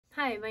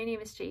Hi, my name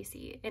is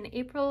Jacie. In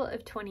April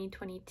of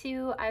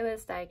 2022, I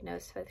was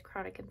diagnosed with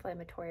chronic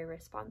inflammatory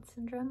response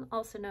syndrome,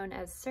 also known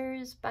as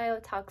CIRS,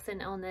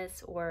 biotoxin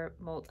illness, or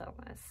mold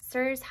illness.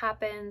 CIRS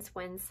happens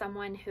when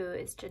someone who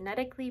is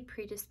genetically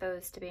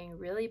predisposed to being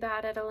really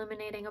bad at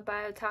eliminating a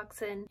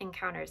biotoxin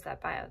encounters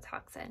that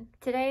biotoxin.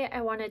 Today,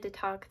 I wanted to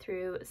talk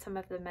through some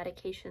of the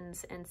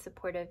medications and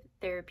supportive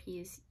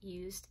therapies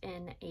used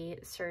in a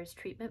CIRS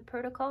treatment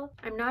protocol.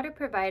 I'm not a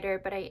provider,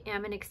 but I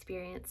am an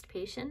experienced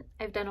patient.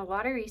 I've done a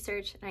lot of research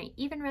and I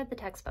even read the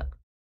textbook.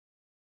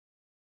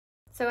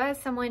 So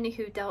as someone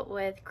who dealt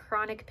with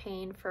chronic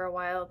pain for a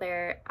while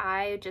there,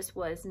 I just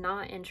was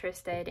not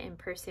interested in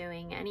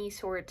pursuing any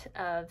sort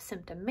of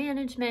symptom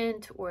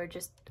management or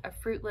just a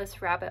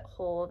fruitless rabbit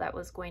hole that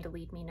was going to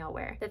lead me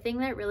nowhere. The thing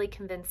that really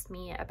convinced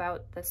me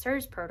about the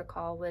CIRS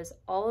protocol was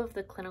all of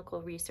the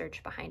clinical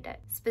research behind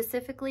it,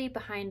 specifically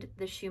behind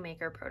the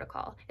Shoemaker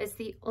protocol. It's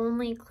the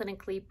only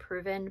clinically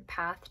proven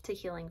path to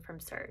healing from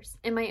CIRS.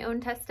 In my own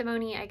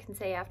testimony, I can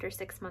say after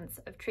 6 months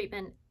of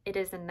treatment, it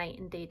is a night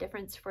and day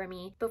difference for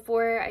me.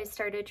 Before I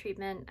started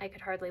treatment, I could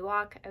hardly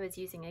walk. I was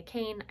using a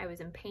cane. I was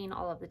in pain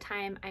all of the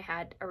time. I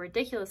had a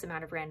ridiculous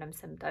amount of random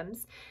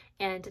symptoms.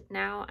 And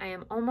now I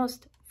am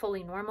almost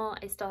fully normal.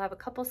 I still have a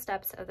couple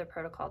steps of the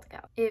protocol to go.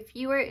 If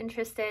you are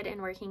interested in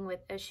working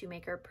with a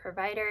Shoemaker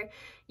provider,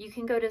 you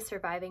can go to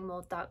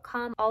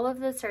survivingmold.com. All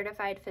of the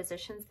certified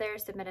physicians there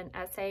submit an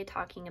essay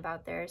talking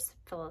about their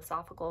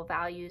philosophical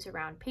values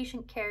around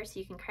patient care, so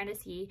you can kind of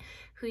see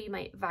who you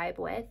might vibe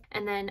with.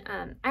 And then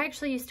I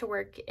actually used to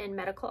work in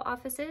medical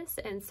offices,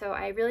 and so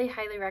I really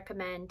highly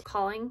recommend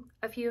calling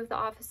a few of the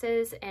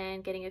offices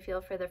and getting a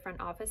feel for the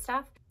front office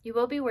staff. You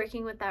will be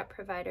working with that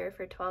provider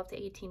for 12 to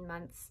 18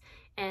 months,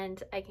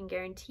 and I can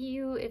guarantee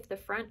you if the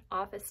front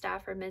office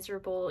staff are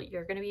miserable,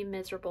 you're going to be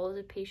miserable as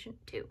a patient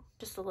too.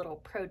 Just a little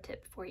pro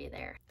tip for you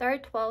there. There are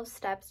 12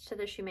 steps to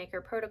the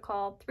Shoemaker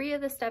protocol. 3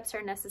 of the steps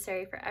are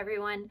necessary for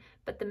everyone,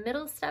 but the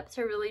middle steps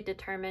are really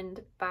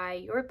determined by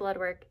your blood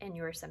work and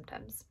your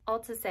symptoms. All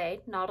to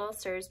say, not all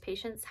CIRS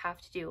patients have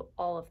to do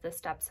all of the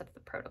steps of the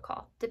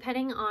protocol.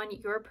 Depending on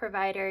your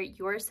provider,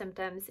 your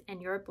symptoms,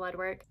 and your blood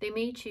work, they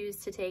may choose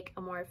to take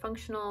a more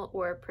functional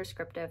or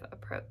prescriptive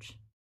approach.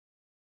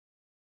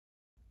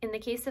 In the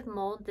case of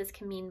mold, this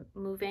can mean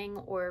moving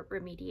or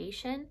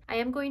remediation. I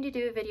am going to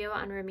do a video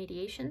on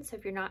remediation, so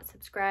if you're not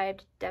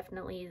subscribed,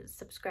 definitely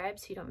subscribe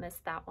so you don't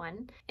miss that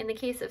one. In the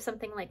case of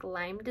something like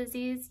Lyme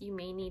disease, you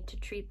may need to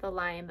treat the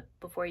Lyme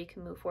before you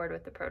can move forward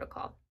with the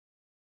protocol.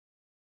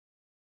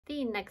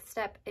 The next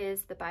step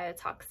is the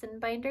biotoxin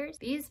binders.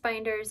 These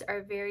binders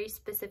are very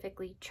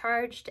specifically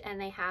charged and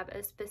they have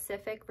a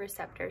specific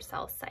receptor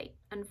cell site.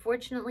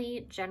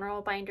 Unfortunately,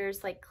 general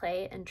binders like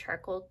clay and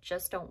charcoal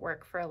just don't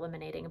work for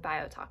eliminating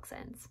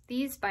biotoxins.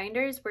 These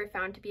binders were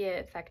found to be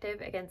effective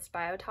against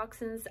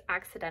biotoxins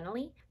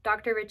accidentally.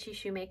 Dr. Richie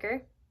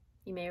Shoemaker,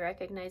 you may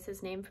recognize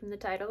his name from the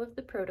title of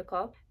the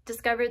protocol,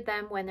 discovered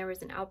them when there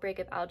was an outbreak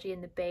of algae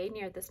in the bay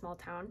near the small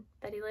town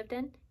that he lived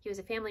in. He was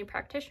a family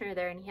practitioner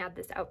there and he had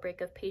this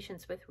outbreak of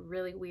patients with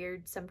really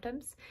weird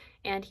symptoms,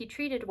 and he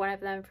treated one of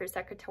them for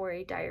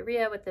secretory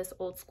diarrhea with this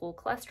old school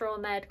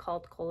cholesterol med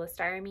called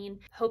cholestyramine,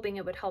 hoping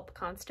it would help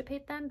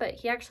constipate them, but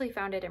he actually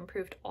found it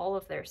improved all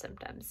of their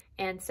symptoms.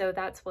 And so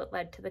that's what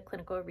led to the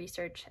clinical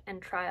research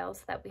and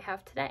trials that we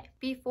have today.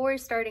 Before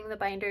starting the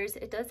binders,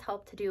 it does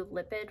help to do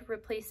lipid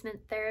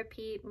replacement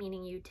therapy,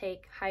 meaning you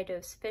take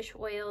high-dose fish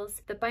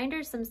oils. The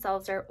binders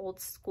themselves are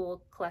old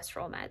school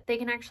cholesterol med. They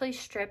can actually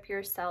strip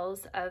your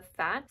cells of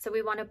fat, so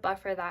we want to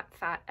buffer that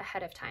fat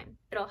ahead of time.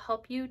 It'll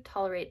help you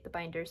tolerate the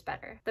binders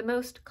better. The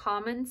most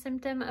common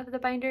symptom of the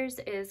binders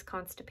is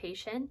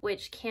constipation,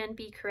 which can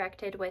be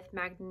corrected with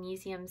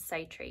magnesium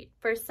citrate.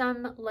 For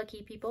some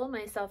lucky people,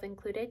 myself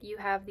included, you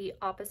have the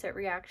opposite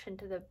reaction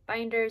to the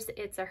binders.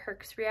 It's a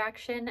Herx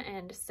reaction,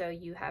 and so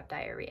you have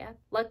diarrhea.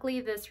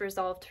 Luckily, this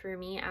resolved for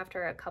me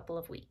after a couple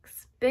of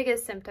weeks.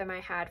 Biggest symptom I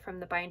had from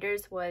the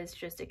binders was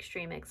just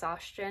extreme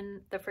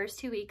exhaustion. The first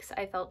 2 weeks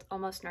I felt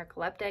almost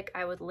narcoleptic.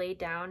 I would lay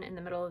down in the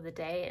middle of the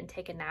day and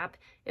take a nap.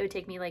 It would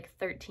take me like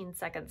 13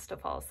 seconds to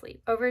fall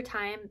asleep. Over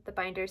time, the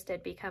binders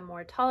did become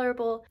more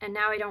tolerable, and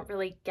now I don't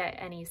really get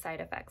any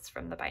side effects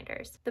from the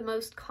binders. The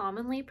most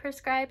commonly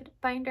prescribed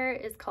binder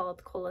is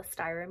called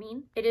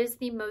cholestyramine. It is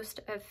the most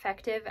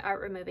effective at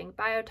removing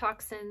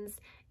biotoxins.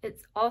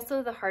 It's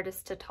also the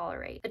hardest to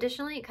tolerate.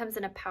 Additionally, it comes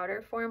in a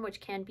powder form, which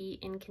can be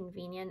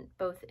inconvenient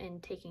both in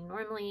taking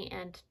normally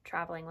and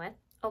traveling with.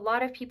 A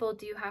lot of people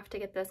do have to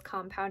get this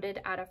compounded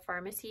at a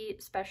pharmacy,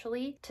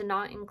 especially to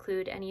not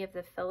include any of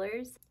the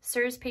fillers.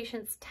 CIRS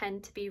patients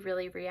tend to be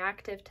really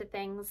reactive to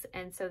things,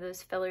 and so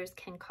those fillers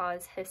can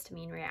cause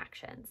histamine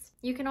reactions.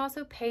 You can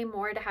also pay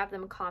more to have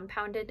them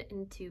compounded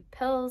into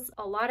pills.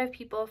 A lot of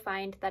people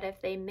find that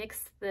if they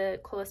mix the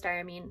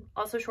cholestyramine,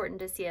 also shortened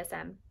to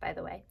CSM, by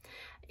the way,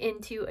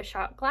 into a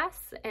shot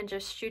glass and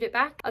just shoot it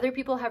back. Other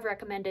people have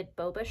recommended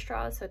boba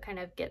straws, so it kind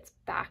of gets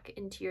back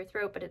into your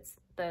throat, but it's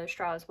the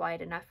straw is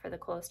wide enough for the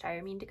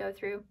cholestyramine to go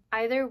through.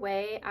 Either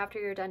way, after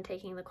you're done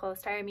taking the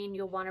cholestyramine,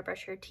 you'll want to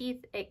brush your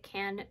teeth. It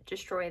can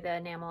destroy the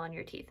enamel on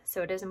your teeth,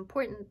 so it is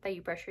important that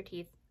you brush your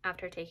teeth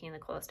after taking the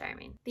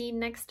cholestyramine. The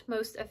next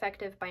most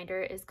effective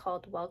binder is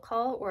called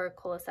Welchol or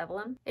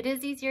colesevelam. It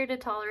is easier to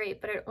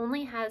tolerate, but it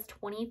only has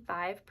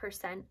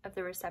 25% of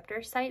the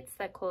receptor sites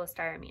that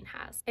cholestyramine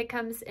has. It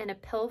comes in a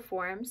pill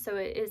form, so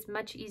it is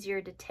much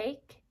easier to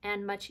take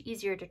and much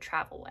easier to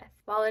travel with.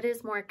 While it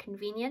is more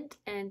convenient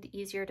and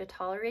easier to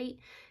tolerate,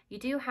 you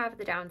do have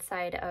the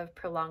downside of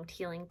prolonged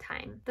healing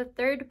time. The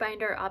third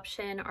binder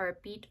option are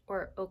beet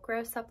or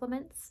okra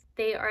supplements.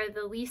 They are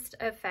the least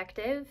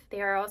effective.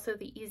 They are also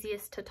the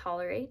easiest to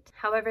tolerate.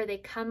 However, they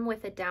come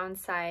with a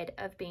downside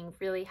of being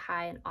really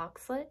high in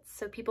oxalates,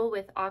 so people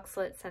with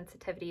oxalate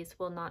sensitivities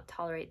will not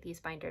tolerate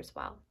these binders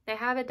well. They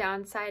have a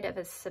downside of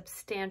a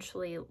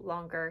substantially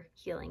longer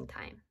healing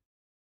time.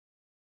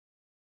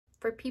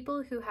 For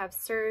people who have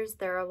CIRS,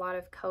 there are a lot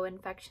of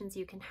co-infections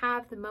you can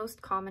have. The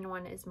most common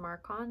one is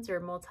MARCoNS,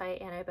 or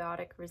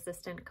multi-antibiotic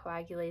resistant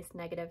coagulase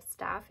negative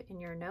staph in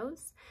your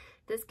nose.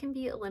 This can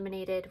be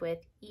eliminated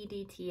with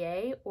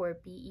EDTA or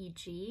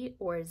BEG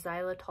or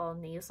xylitol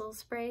nasal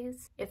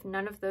sprays. If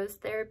none of those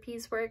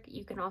therapies work,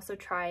 you can also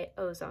try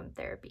ozone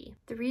therapy.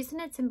 The reason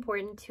it's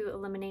important to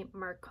eliminate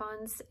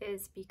MARCoNS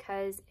is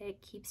because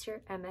it keeps your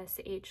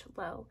MSH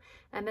low.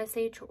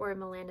 MSH, or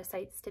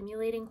melanocyte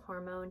stimulating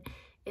hormone,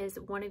 is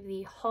one of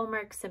the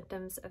hallmark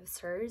symptoms of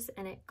CIRS,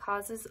 and it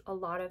causes a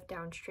lot of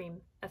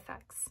downstream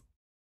effects.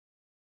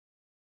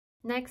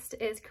 Next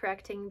is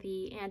correcting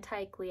the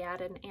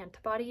anti-gliadin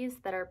antibodies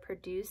that are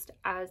produced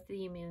as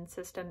the immune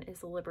system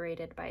is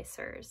liberated by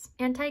CIRS.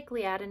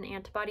 Anti-gliadin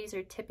antibodies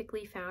are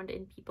typically found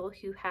in people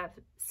who have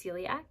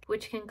celiac,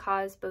 which can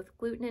cause both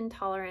gluten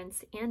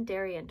intolerance and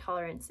dairy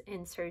intolerance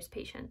in CIRS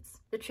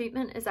patients. The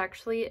treatment is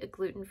actually a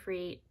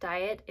gluten-free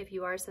diet if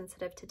you are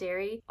sensitive to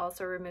dairy,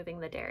 also removing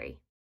the dairy.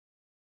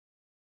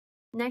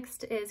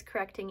 Next is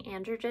correcting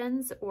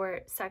androgens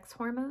or sex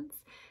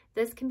hormones.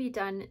 This can be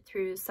done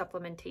through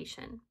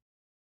supplementation.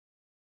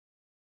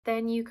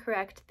 Then you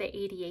correct the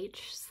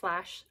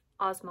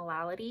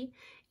ADH/osmolality.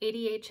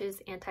 ADH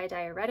is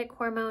antidiuretic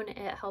hormone.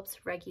 It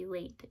helps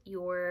regulate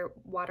your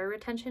water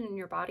retention in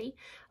your body.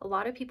 A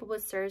lot of people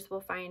with CIRS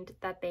will find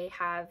that they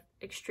have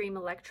extreme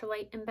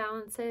electrolyte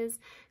imbalances,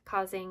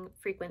 causing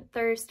frequent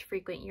thirst,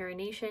 frequent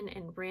urination,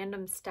 and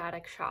random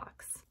static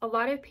shocks. A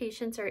lot of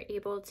patients are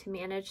able to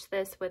manage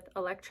this with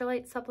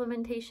electrolyte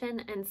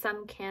supplementation, and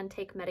some can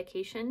take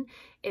medication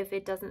if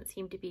it doesn't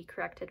seem to be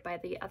corrected by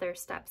the other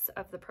steps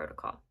of the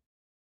protocol.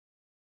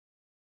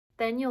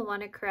 Then you'll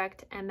want to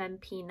correct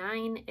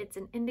MMP9. It's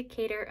an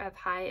indicator of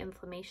high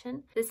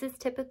inflammation. This is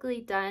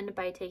typically done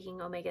by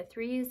taking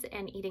omega-3s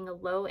and eating a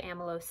low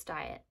amylose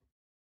diet.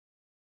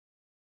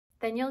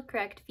 Then you'll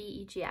correct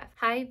VEGF.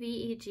 High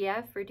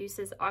VEGF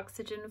reduces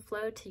oxygen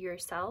flow to your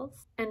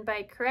cells, and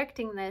by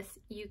correcting this,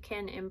 you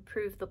can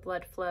improve the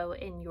blood flow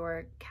in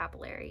your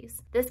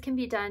capillaries. This can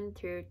be done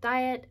through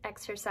diet,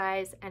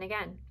 exercise, and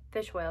again,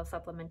 fish oil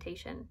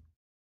supplementation.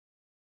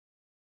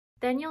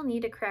 Then you'll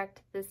need to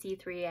correct the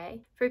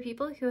C3A. For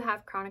people who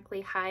have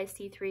chronically high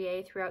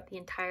C3A throughout the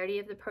entirety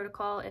of the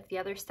protocol, if the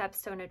other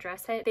steps don't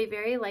address it, they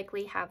very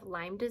likely have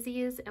Lyme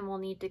disease and will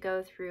need to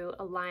go through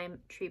a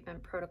Lyme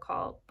treatment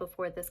protocol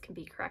before this can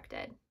be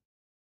corrected.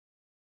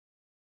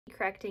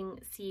 Correcting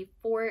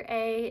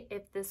C4A,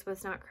 if this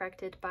was not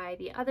corrected by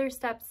the other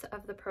steps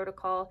of the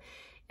protocol,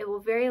 it will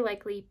very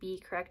likely be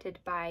corrected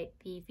by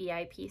the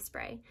VIP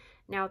spray.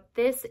 Now,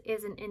 this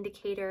is an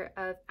indicator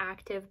of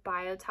active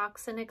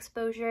biotoxin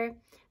exposure,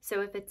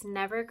 so if it's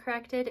never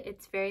corrected,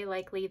 it's very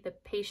likely the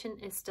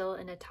patient is still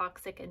in a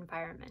toxic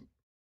environment.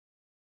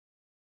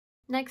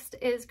 Next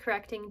is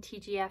correcting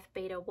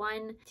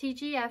TGF-beta1.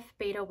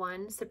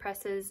 TGF-beta1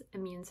 suppresses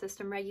immune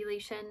system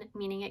regulation,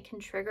 meaning it can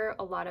trigger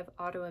a lot of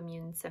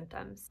autoimmune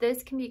symptoms.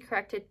 This can be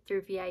corrected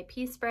through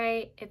VIP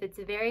spray. If it's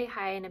very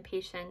high in a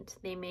patient,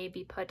 they may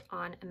be put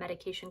on a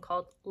medication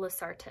called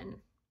losartan.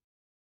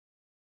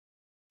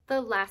 The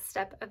last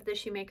step of the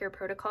Shoemaker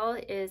protocol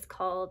is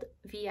called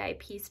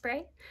VIP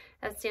spray.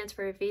 That stands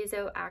for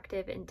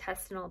vasoactive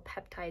intestinal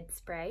peptide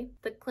spray.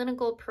 The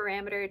clinical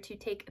parameter to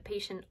take a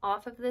patient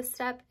off of this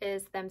step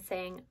is them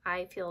saying,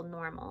 "I feel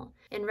normal."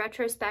 In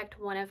retrospect,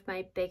 one of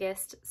my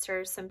biggest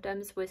CIRS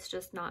symptoms was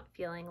just not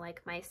feeling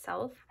like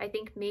myself. I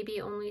think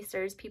maybe only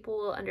CIRS people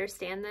will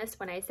understand this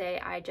when I say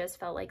I just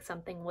felt like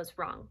something was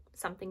wrong.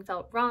 Something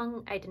felt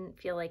wrong. I didn't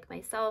feel like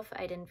myself.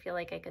 I didn't feel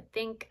like I could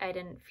think. I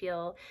didn't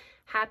feel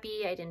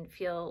happy. I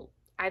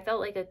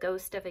felt like a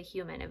ghost of a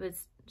human. It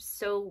was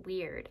so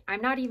weird. I'm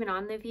not even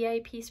on the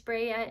VIP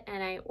spray yet,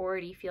 and I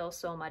already feel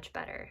so much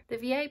better. The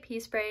VIP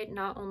spray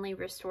not only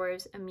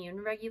restores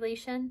immune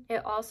regulation,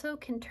 it also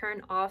can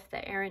turn off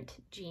the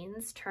errant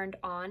genes turned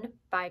on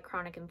by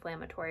chronic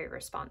inflammatory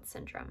response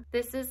syndrome.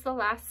 This is the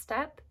last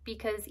step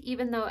because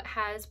even though it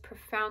has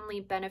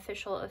profoundly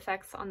beneficial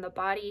effects on the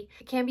body,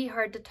 it can be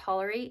hard to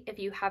tolerate if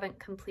you haven't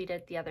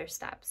completed the other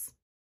steps.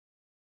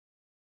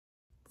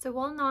 So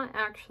while not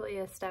actually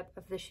a step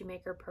of the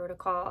Shoemaker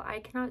protocol, I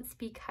cannot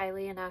speak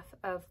highly enough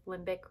of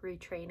limbic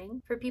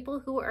retraining. For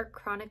people who are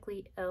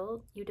chronically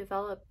ill, you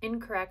develop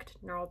incorrect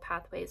neural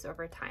pathways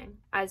over time.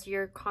 As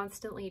you're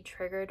constantly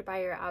triggered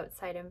by your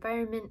outside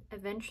environment,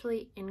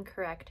 eventually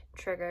incorrect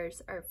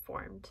triggers are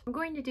formed. I'm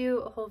going to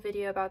do a whole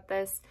video about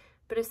this,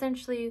 but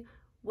essentially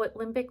what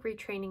limbic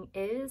retraining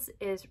is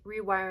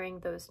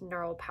rewiring those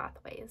neural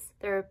pathways.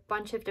 There are a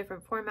bunch of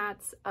different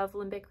formats of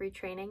limbic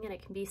retraining, and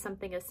it can be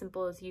something as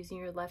simple as using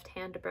your left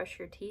hand to brush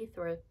your teeth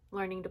or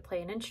learning to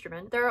play an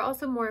instrument. There are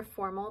also more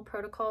formal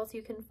protocols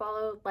you can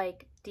follow,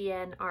 like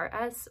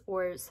DNRS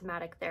or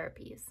somatic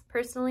therapies.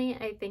 Personally,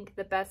 I think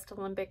the best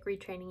limbic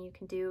retraining you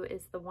can do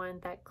is the one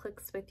that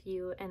clicks with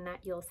you and that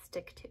you'll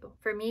stick to.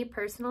 For me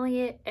personally,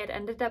 it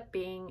ended up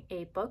being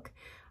a book.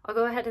 I'll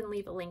go ahead and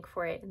leave a link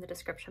for it in the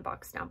description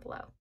box down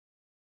below.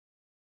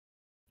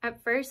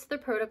 At first, the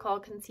protocol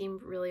can seem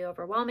really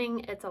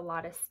overwhelming. It's a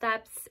lot of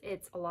steps,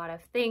 it's a lot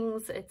of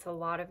things, it's a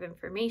lot of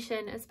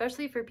information,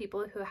 especially for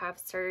people who have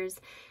CIRS.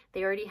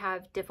 They already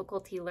have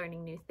difficulty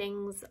learning new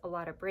things, a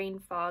lot of brain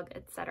fog,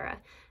 etc.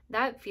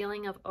 That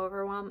feeling of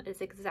overwhelm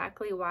is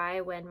exactly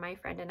why when my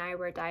friend and I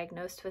were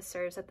diagnosed with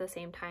CIRS at the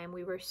same time,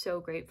 we were so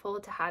grateful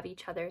to have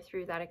each other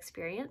through that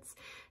experience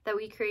that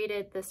we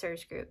created the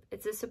CIRS group.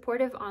 It's a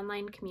supportive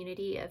online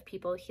community of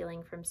people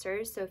healing from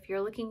CIRS. So if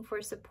you're looking for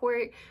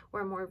support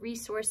or more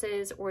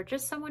resources or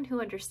just someone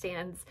who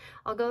understands,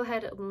 I'll go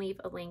ahead and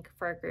leave a link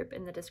for our group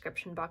in the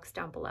description box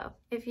down below.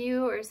 If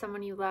you or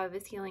someone you love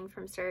is healing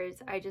from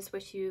CIRS, I just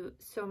wish you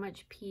so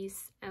much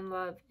peace and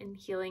love and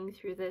healing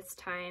through this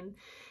time.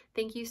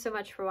 Thank you so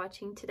much for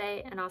watching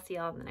today, and I'll see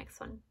y'all in the next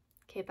one.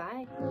 Okay,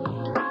 bye.